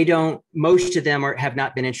don't, most of them have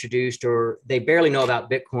not been introduced, or they barely know about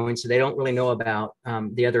Bitcoin. So they don't really know about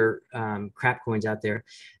the other crap coins out there.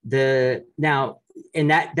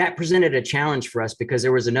 And that presented a challenge for us, because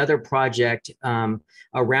there was another project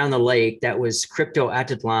around the lake that was crypto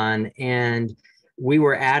Atitlán. And we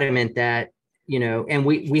were adamant that, and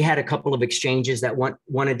we had a couple of exchanges that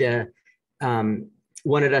wanted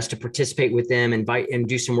us to participate with them, invite and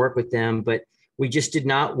do some work with them. But we just did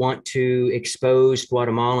not want to expose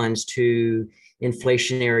Guatemalans to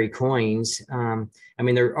inflationary coins.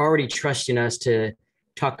 They're already trusting us to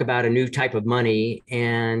talk about a new type of money,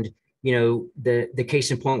 and the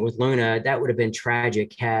case in point with Luna, that would have been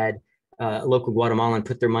tragic had a local Guatemalan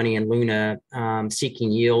put their money in Luna,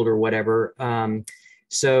 seeking yield or whatever.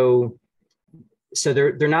 So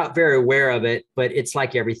they're not very aware of it, but it's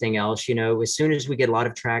like everything else. As soon as we get a lot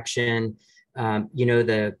of traction,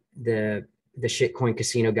 the shitcoin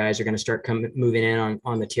casino guys are going to start moving in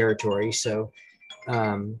on the territory. So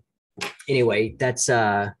anyway, that's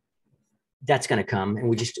going to come, and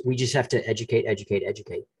we just have to educate.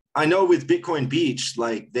 I know with Bitcoin Beach,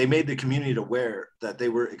 like they made the community aware that they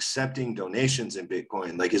were accepting donations in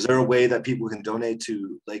Bitcoin. Like, is there a way that people can donate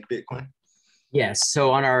to Lake Bitcoin? Yes.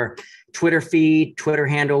 So on our Twitter feed, Twitter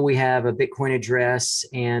handle, we have a Bitcoin address,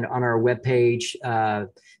 and on our webpage,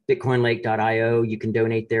 bitcoinlake.io, you can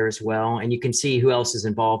donate there as well. And you can see who else is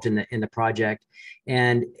involved in the project.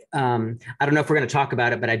 And I don't know if we're going to talk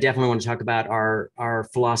about it, but I definitely want to talk about our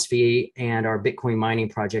philosophy and our Bitcoin mining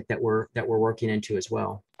project that we're working into as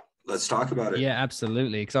well. Let's talk about it. Yeah,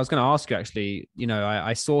 absolutely. Because I was going to ask you, actually,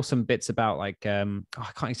 I saw some bits about I can't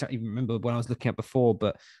exactly remember when I was looking at before,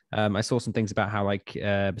 but I saw some things about how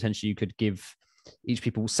potentially you could give each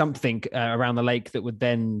people something around the lake that would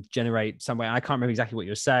then generate some way. I can't remember exactly what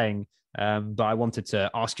you were saying, but I wanted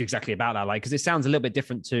to ask you exactly about that, because it sounds a little bit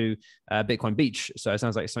different to Bitcoin Beach. So it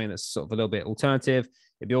sounds like something that's sort of a little bit alternative.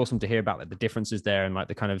 It'd be awesome to hear about the differences there and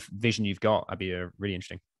the kind of vision you've got. That'd be really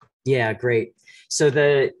interesting. Yeah, great. So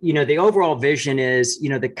the overall vision is,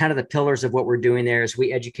 the kind of the pillars of what we're doing there is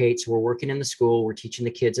we educate. So we're working in the school, we're teaching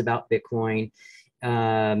the kids about Bitcoin.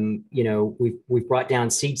 We've brought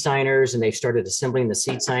down seed signers, and they've started assembling the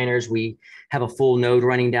seed signers. We have a full node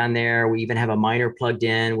running down there. We even have a miner plugged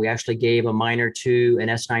in. We actually gave an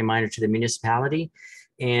S9 miner to the municipality,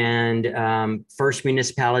 and first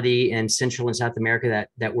municipality in Central and South America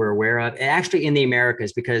that we're aware of, and actually in the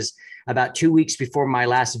Americas, because about 2 weeks before my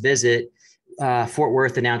last visit, Fort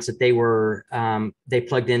Worth announced that they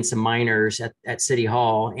plugged in some miners at City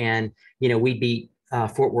Hall, and we beat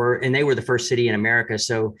Fort Worth, and they were the first city in America,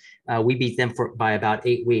 so we beat them by about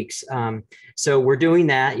 8 weeks. So we're doing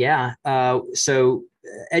that, yeah. So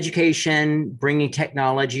education, bringing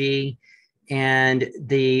technology. And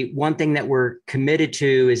the one thing that we're committed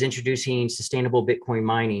to is introducing sustainable Bitcoin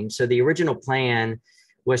mining. So the original plan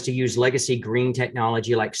was to use legacy green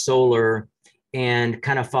technology like solar, and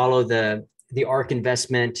kind of follow the ARK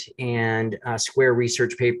investment and Square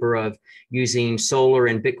research paper of using solar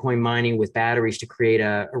and Bitcoin mining with batteries to create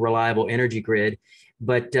a reliable energy grid.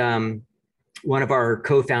 But one of our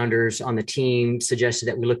co-founders on the team suggested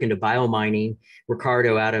that we look into biomining,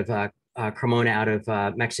 Ricardo out of Cremona out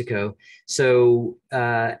of Mexico. So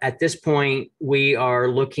at this point, we are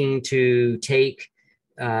looking to take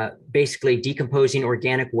basically decomposing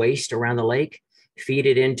organic waste around the lake, feed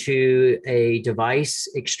it into a device,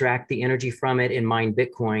 extract the energy from it, and mine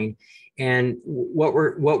Bitcoin. And what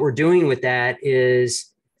we're doing with that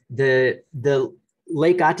is the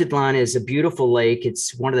Lake Atitlán is a beautiful lake.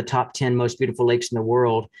 It's one of the top 10 most beautiful lakes in the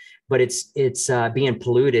world, but it's being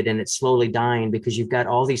polluted, and it's slowly dying because you've got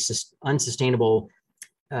all these unsustainable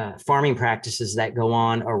farming practices that go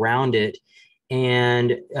on around it.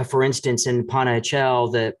 And for instance, in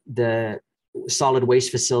Panajachel, the solid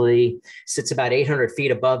waste facility sits about 800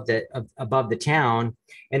 feet above the town,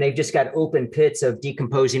 and they've just got open pits of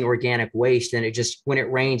decomposing organic waste. And when it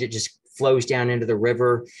rains, it just flows down into the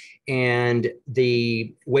river. And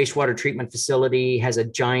the wastewater treatment facility has a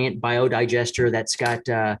giant biodigester that's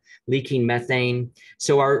got leaking methane.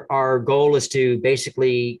 So our goal is to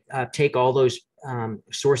basically take all those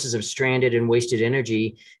sources of stranded and wasted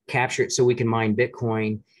energy, capture it so we can mine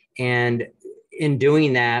Bitcoin. And in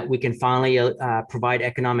doing that, we can finally provide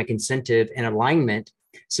economic incentive and alignment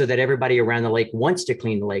so that everybody around the lake wants to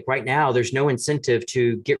clean the lake. Right now, there's no incentive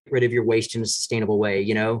to get rid of your waste in a sustainable way.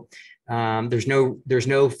 There's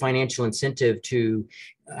no financial incentive to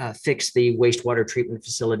fix the wastewater treatment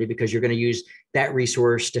facility, because you're going to use that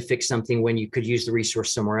resource to fix something when you could use the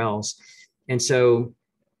resource somewhere else. And so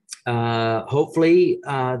hopefully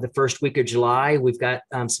the first week of July, we've got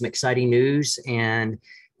some exciting news and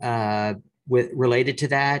related to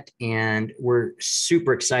that. And we're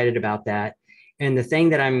super excited about that. And the thing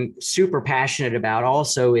that I'm super passionate about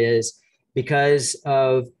also is, because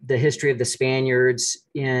of the history of the Spaniards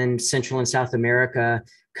in Central and South America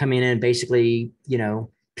coming in, basically,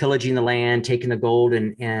 pillaging the land, taking the gold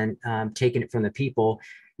and taking it from the people,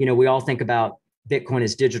 we all think about Bitcoin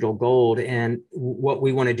as digital gold. And what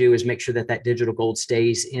we want to do is make sure that digital gold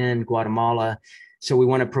stays in Guatemala. So we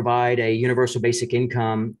want to provide a universal basic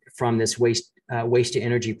income from this waste to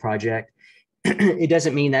energy project. it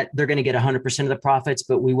doesn't mean that they're going to get 100% of the profits,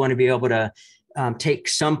 but we want to be able to take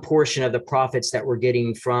some portion of the profits that we're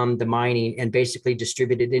getting from the mining and basically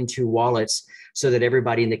distribute it into wallets so that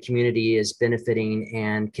everybody in the community is benefiting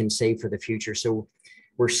and can save for the future. So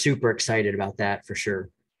we're super excited about that for sure.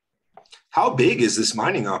 How big is this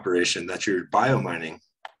mining operation that you're biomining?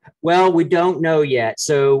 Well, we don't know yet.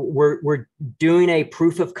 So we're doing a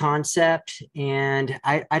proof of concept, and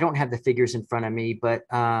I don't have the figures in front of me, but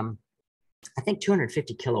I think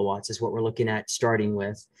 250 kilowatts is what we're looking at starting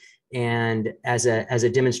with, and as a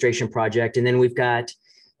demonstration project. And then we've got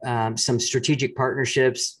some strategic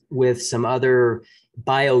partnerships with some other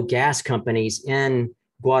biogas companies in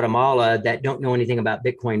Guatemala that don't know anything about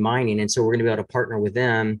Bitcoin mining. And so we're going to be able to partner with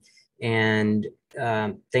them, and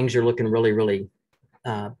things are looking really, really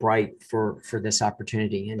bright for this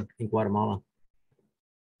opportunity in Guatemala.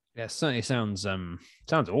 Yeah, certainly sounds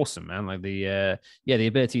awesome, man. Like the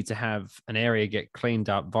ability to have an area get cleaned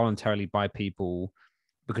up voluntarily by people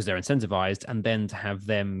because they're incentivized, and then to have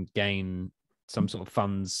them gain some sort of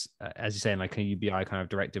funds, as you say, in like a UBI kind of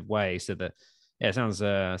directive way. So that, yeah, it sounds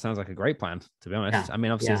like a great plan, to be honest. Yeah. I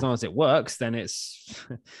mean, obviously, as long as it works, then it's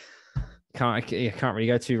can't really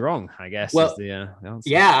go too wrong, I guess. Well, yeah,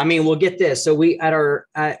 I mean, we'll get this. So we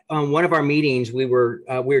on one of our meetings, we were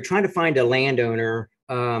trying to find a landowner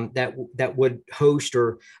that would host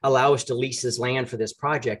or allow us to lease this land for this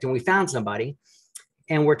project, and we found somebody.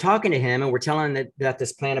 And we're talking to him, and we're telling that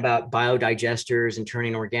this plan about biodigesters and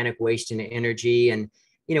turning organic waste into energy. And,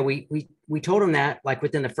 you know, we told him that like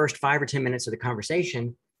within the first 5 or 10 minutes of the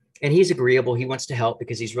conversation, and he's agreeable. He wants to help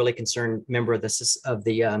because he's really concerned member of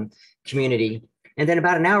the community. And then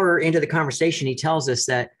about an hour into the conversation, he tells us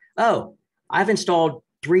that, oh, I've installed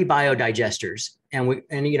 3 biodigesters, and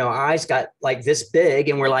you know, our eyes got like this big,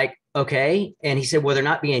 and we're like, okay. And he said, well, they're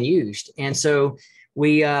not being used. And so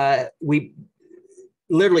we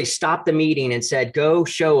literally stopped the meeting and said, go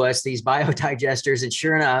show us these biodigesters. And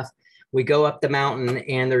sure enough, we go up the mountain,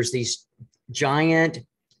 and there's these giant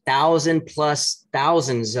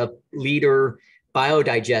 1,000+ of liter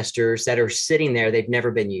biodigesters that are sitting there. They've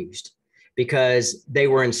never been used because they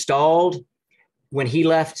were installed when he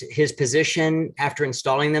left his position. After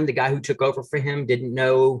installing them, the guy who took over for him didn't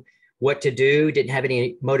know what to do, didn't have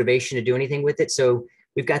any motivation to do anything with it. So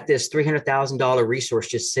we've got this $300,000 resource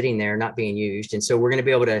just sitting there, not being used. And so we're going to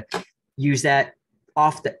be able to use that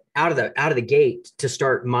out of the gate to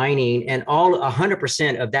start mining, and all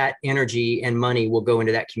 100% of that energy and money will go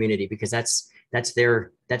into that community because that's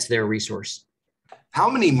their resource. How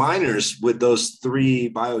many miners would those 3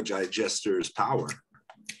 biodigesters power?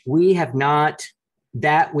 We have not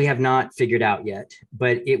figured out yet,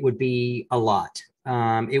 but it would be a lot.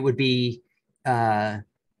 It would be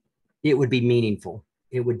meaningful.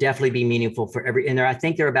 It would definitely be meaningful for I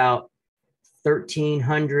think there are about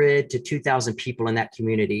 1,300 to 2,000 people in that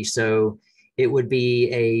community. So it would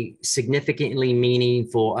be a significantly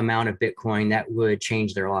meaningful amount of Bitcoin that would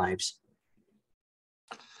change their lives.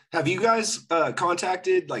 Have you guys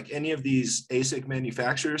contacted like any of these ASIC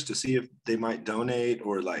manufacturers to see if they might donate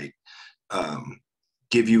or like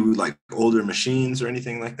give you like older machines or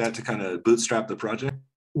anything like that to kind of bootstrap the project?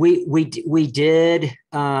 We did.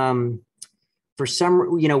 For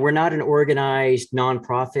some, you know, we're not an organized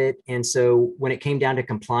nonprofit, and so when it came down to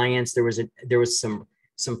compliance, there was some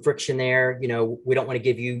friction there. You know, we don't want to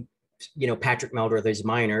give you know, Patrick Melder or those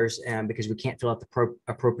miners because we can't fill out the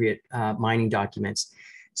appropriate mining documents.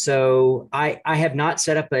 So I have not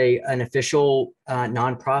set up an official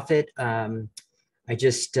nonprofit. I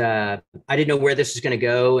didn't know where this was going to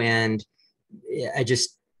go, and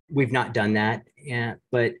we've not done that. Yeah,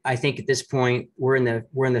 but I think at this point we're in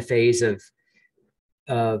the phase of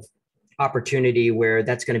opportunity where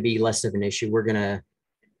that's going to be less of an issue. We're going to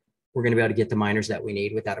be able to get the miners that we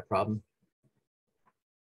need without a problem.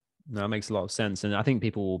 No, it makes a lot of sense. And I think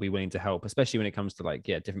people will be willing to help, especially when it comes to like,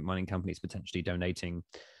 different mining companies potentially donating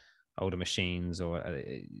older machines, or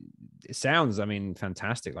it sounds, I mean,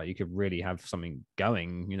 fantastic. Like you could really have something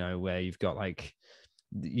going, you know, where you've got like,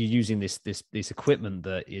 you're using this equipment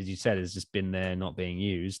that, as you said, has just been there, not being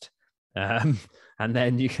used. And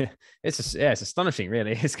then it's astonishing,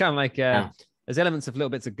 really. It's kind of like there's elements of little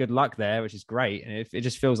bits of good luck there, which is great, and it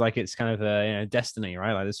just feels like it's kind of destiny,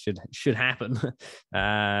 right? Like this should happen.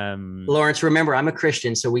 Lawrence, remember, I'm a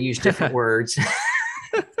Christian, so we use different words.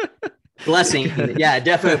 Blessing, yeah,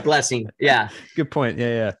 definite blessing, yeah. Good point,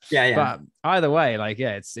 yeah. But either way, like,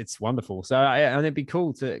 it's wonderful. So and it'd be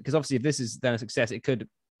cool to, because obviously if this is then a success, it could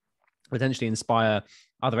potentially inspire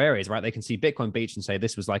other areas, right? They can see Bitcoin Beach and say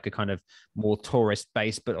this was like a kind of more tourist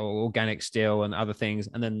based, but organic still and other things.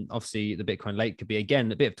 And then obviously the Bitcoin Lake could be,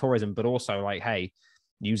 again, a bit of tourism, but also like, hey,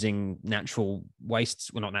 using natural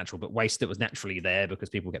wastes, well, not natural, but waste that was naturally there because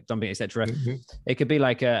people kept dumping, etc. It could be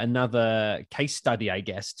like another case study, I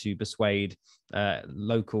guess, to persuade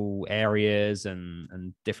local areas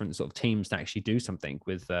and different sort of teams to actually do something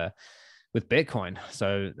with Bitcoin.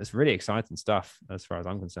 So it's really exciting stuff as far as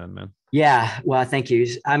I'm concerned, man. Yeah, well, thank you.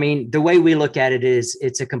 I mean, the way we look at it is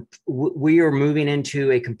we are moving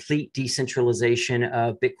into a complete decentralization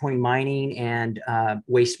of Bitcoin mining and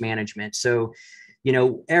waste management. So,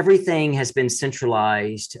 everything has been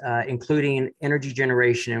centralized, including energy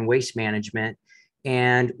generation and waste management.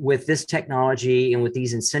 And with this technology and with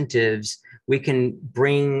these incentives, we can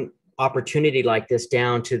bring opportunity like this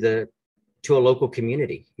down to a local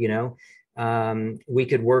community. We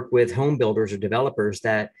could work with home builders or developers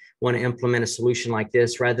that want to implement a solution like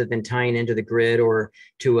this rather than tying into the grid or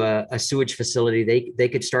to a sewage facility. They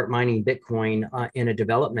could start mining Bitcoin in a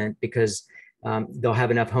development because they'll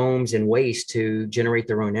have enough homes and waste to generate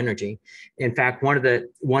their own energy. In fact, one of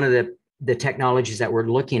the technologies that we're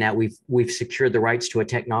looking at, we've secured the rights to a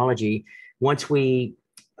technology. Once the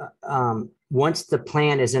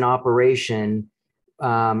plant is in operation,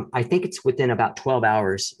 I think it's within about 12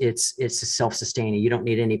 hours. It's self-sustaining. You don't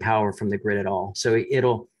need any power from the grid at all. So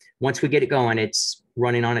once we get it going, it's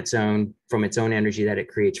running on its own from its own energy that it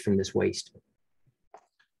creates from this waste.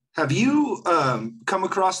 Have you come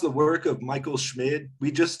across the work of Michael Schmid?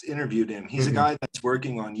 We just interviewed him. He's a guy that's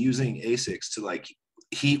working on using ASICs to like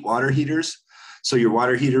heat water heaters. So your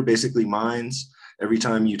water heater basically mines every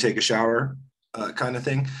time you take a shower, kind of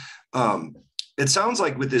thing. It sounds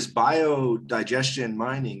like with this biodigestion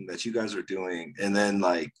mining that you guys are doing, and then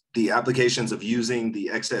like the applications of using the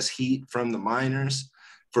excess heat from the miners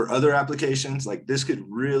for other applications, like this could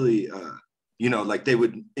really, like they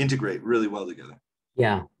would integrate really well together.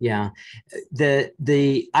 Yeah. I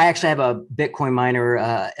actually have a Bitcoin miner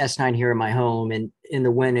S9 here in my home, and in the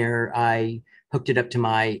winter I hooked it up to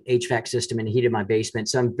my HVAC system and heated my basement.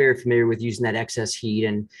 So I'm very familiar with using that excess heat.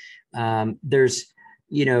 And there's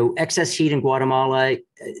excess heat in Guatemala,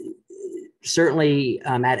 certainly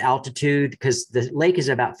at altitude, because the lake is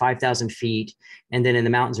about 5,000 feet, and then in the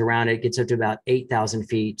mountains around it gets up to about 8,000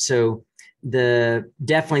 feet. So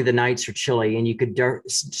definitely the nights are chilly, and you could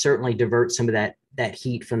certainly divert some of that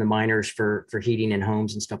heat from the miners for heating in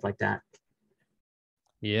homes and stuff like that.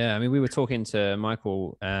 Yeah, I mean, we were talking to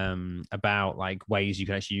Michael about like ways you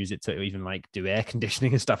can actually use it to even like do air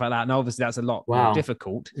conditioning and stuff like that. And obviously that's a lot more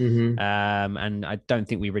difficult. And I don't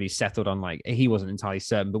think we really settled on, like, he wasn't entirely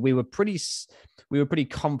certain, but we were pretty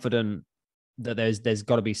confident that there's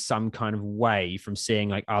got to be some kind of way from seeing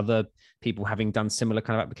like other people having done similar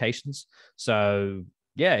kind of applications. So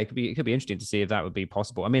yeah, it could be interesting to see if that would be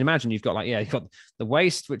possible. I mean, imagine you've got you've got the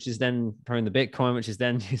waste, which is then throwing the Bitcoin, which is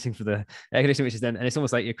then using for the air conditioning, which is then, and it's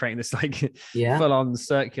almost like you're creating this like full on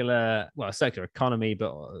circular economy,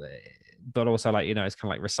 but also like, it's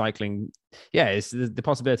kind of like recycling. Yeah, it's the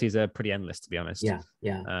possibilities are pretty endless, to be honest. Yeah.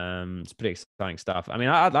 It's pretty exciting stuff. I mean,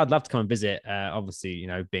 I'd love to come and visit. Obviously,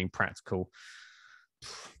 being practical,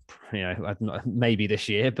 maybe this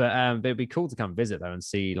year, but it'd be cool to come visit though and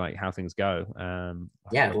see like how things go.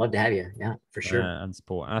 I'd love to have you. Yeah, for sure. And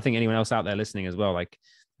support. And I think anyone else out there listening as well, like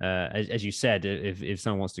as you said, if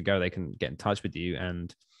someone wants to go, they can get in touch with you.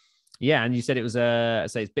 And and you said it was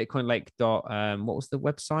it's Bitcoin Lake what was the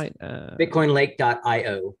website?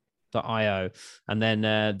 Bitcoinlake.io. And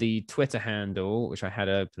then the Twitter handle, which I had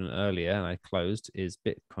open earlier and I closed, is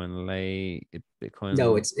Bitcoin Lake.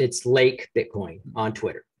 No, it's Lake Bitcoin on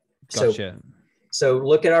Twitter. Gotcha. So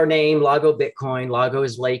look at our name, Lago Bitcoin. Lago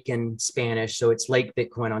is lake in Spanish, so it's Lake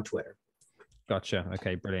Bitcoin on Twitter. Gotcha.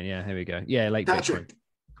 Okay, brilliant. Yeah, here we go. Yeah, Lake Patrick, Bitcoin.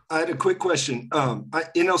 I had a quick question.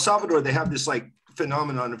 In El Salvador, they have this like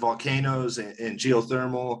phenomenon of volcanoes and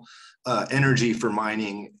geothermal energy for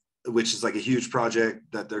mining, which is like a huge project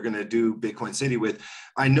that they're going to do Bitcoin City with.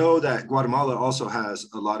 I know that Guatemala also has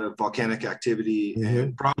a lot of volcanic activity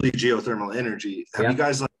and probably geothermal energy. Have you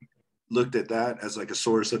guys looked at that as like a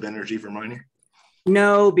source of energy for mining?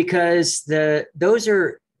 No, because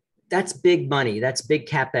that's big money. That's big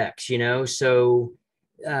CapEx, So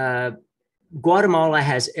Guatemala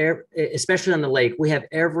has, especially on the lake, we have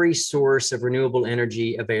every source of renewable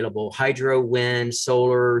energy available: hydro, wind,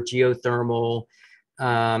 solar, geothermal,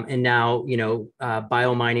 and now,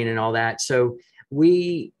 biomining and all that. So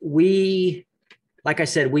we, like I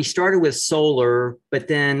said, we started with solar, but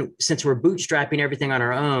then since we're bootstrapping everything on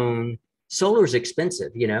our own, solar is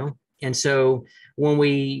expensive, And so when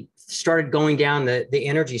we started going down the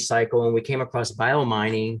energy cycle and we came across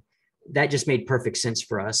biomining, that just made perfect sense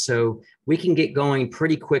for us. So we can get going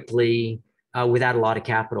pretty quickly without a lot of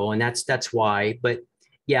capital. And that's why. But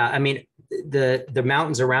yeah, I mean, the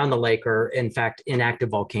mountains around the lake are in fact inactive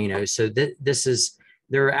volcanoes. So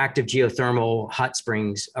there are active geothermal hot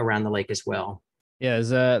springs around the lake as well. Yeah,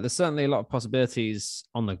 there's certainly a lot of possibilities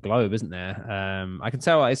on the globe, isn't there? I can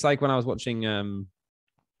tell it's like when I was watching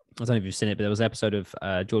I don't know if you've seen it, but there was an episode of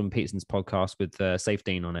Jordan Peterson's podcast with Safe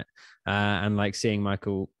Dean on it, and like seeing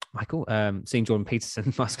seeing Jordan Peterson. I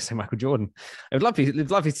was going to say Michael Jordan. It'd love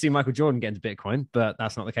to see Michael Jordan get into Bitcoin, but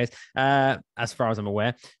that's not the case, as far as I'm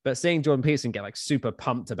aware. But seeing Jordan Peterson get like super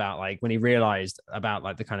pumped about like when he realized about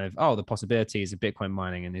like the kind of the possibilities of Bitcoin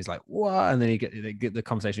mining, and he's like, what? And then the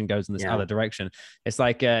conversation goes in this other direction. It's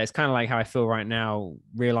like it's kind of like how I feel right now,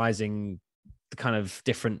 realizing the kind of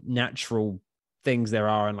different natural things there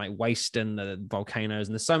are and like waste and the volcanoes,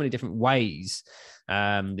 and there's so many different ways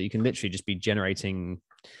that you can literally just be generating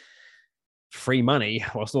free money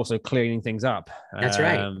whilst also cleaning things up. That's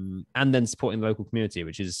right. And then supporting the local community,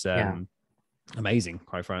 which is amazing,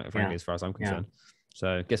 quite frankly, as far as I'm concerned.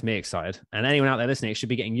 So it gets me excited, and anyone out there listening, it should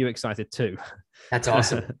be getting you excited too. That's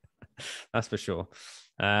awesome. That's for sure.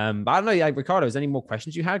 But I don't know, Ricardo, is there any more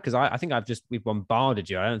questions you had? Because I think we've bombarded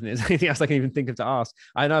you. I don't think there's anything else I can even think of to ask.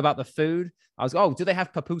 I know about the food. Do they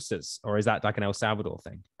have pupusas, or is that like an El Salvador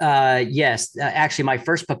thing? Yes, actually, my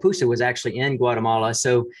first pupusa was actually in Guatemala.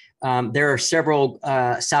 So there are several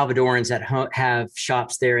Salvadorans that have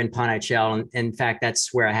shops there in Panajachel. And in fact,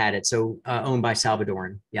 that's where I had it. So owned by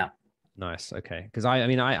Salvadoran. Yeah. Nice. Okay. Because I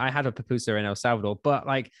had a pupusa in El Salvador, but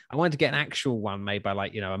like I wanted to get an actual one made by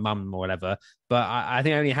like, a mum or whatever. But I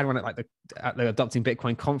think I only had one at the Adopting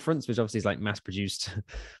Bitcoin conference, which obviously is like mass produced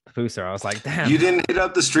pupusa. I was like, damn. You didn't hit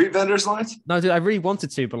up the street vendors lines? No, dude, I really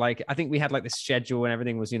wanted to, but like I think we had like this schedule and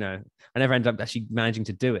everything was, I never ended up actually managing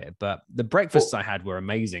to do it. But the breakfasts I had were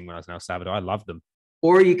amazing when I was in El Salvador. I loved them.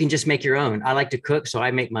 Or you can just make your own. I like to cook, so I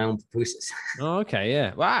make my own pupusas. Oh, okay,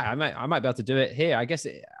 yeah. Well, I might be able to do it here. I guess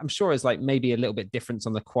I'm sure it's like maybe a little bit different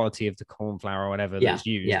on the quality of the corn flour or whatever that's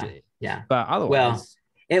used. Yeah. But otherwise,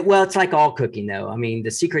 it's like all cooking though. I mean, the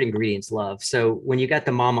secret ingredient's love. So when you got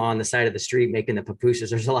the mama on the side of the street making the pupusas,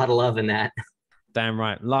 there's a lot of love in that. Damn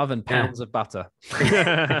right. Love and pounds of butter.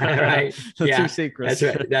 Right. Two secrets.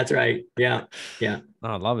 That's right. Yeah. Yeah. Oh,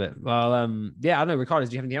 I love it. Well, I don't know, Ricardo,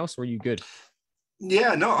 do you have anything else or are you good?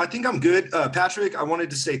 Yeah, no, I think I'm good. Patrick, I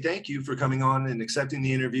wanted to say thank you for coming on and accepting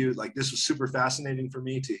the interview. Like, this was super fascinating for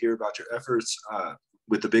me to hear about your efforts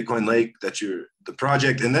with the Bitcoin Lake, the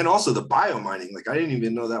project, and then also the biomining. Like, I didn't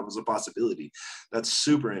even know that was a possibility. That's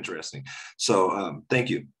super interesting. So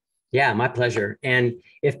thank you. Yeah, my pleasure. And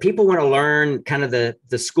if people want to learn kind of the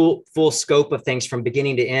full scope of things from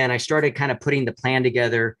beginning to end, I started kind of putting the plan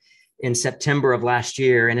together in September of last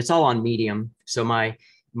year, and it's all on Medium. So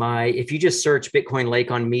if you just search Bitcoin Lake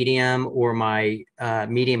on Medium or my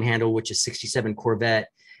Medium handle, which is 67 Corvette,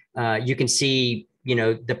 you can see,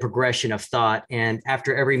 the progression of thought. And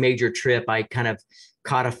after every major trip, I kind of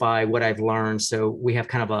codify what I've learned. So we have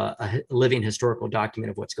kind of a living historical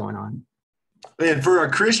document of what's going on. And for our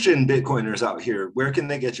Christian Bitcoiners out here, where can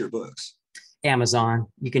they get your books? Amazon.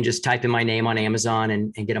 You can just type in my name on Amazon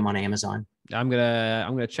and get them on Amazon. I'm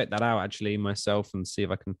gonna check that out actually myself and see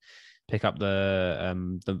if I can pick up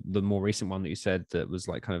the more recent one that you said that was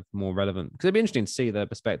like kind of more relevant, because it'd be interesting to see their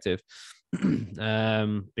perspective. But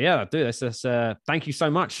yeah, dude, this is thank you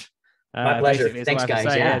so much. My pleasure. Thanks, guys.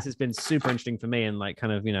 Yeah, it's been super interesting for me and like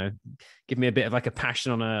kind of give me a bit of like a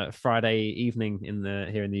passion on a Friday evening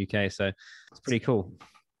here in the UK. So it's pretty cool.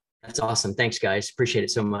 That's awesome. Thanks, guys. Appreciate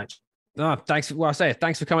it so much. Oh, thanks. Well,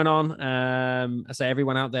 thanks for coming on. I say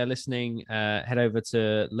everyone out there listening, head over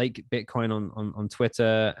to Lake Bitcoin on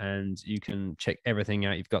Twitter, and you can check everything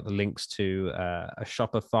out. You've got the links to a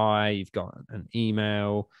Shopify. You've got an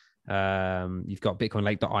email. You've got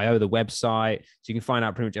BitcoinLake.io, the website, so you can find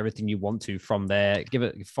out pretty much everything you want to from there. Give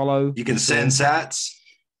it a follow. You can send sats.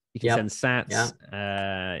 You can send sats.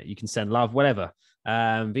 Yeah. You can send love, whatever.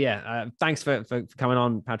 But yeah, thanks for coming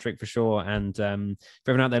on, Patrick, for sure. And for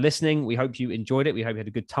everyone out there listening, we hope you enjoyed it. We hope you had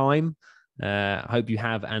a good time. Hope you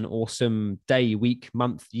have an awesome day, week,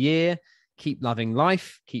 month, year. Keep loving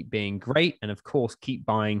life, keep being great, and of course, keep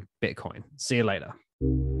buying Bitcoin. See you later.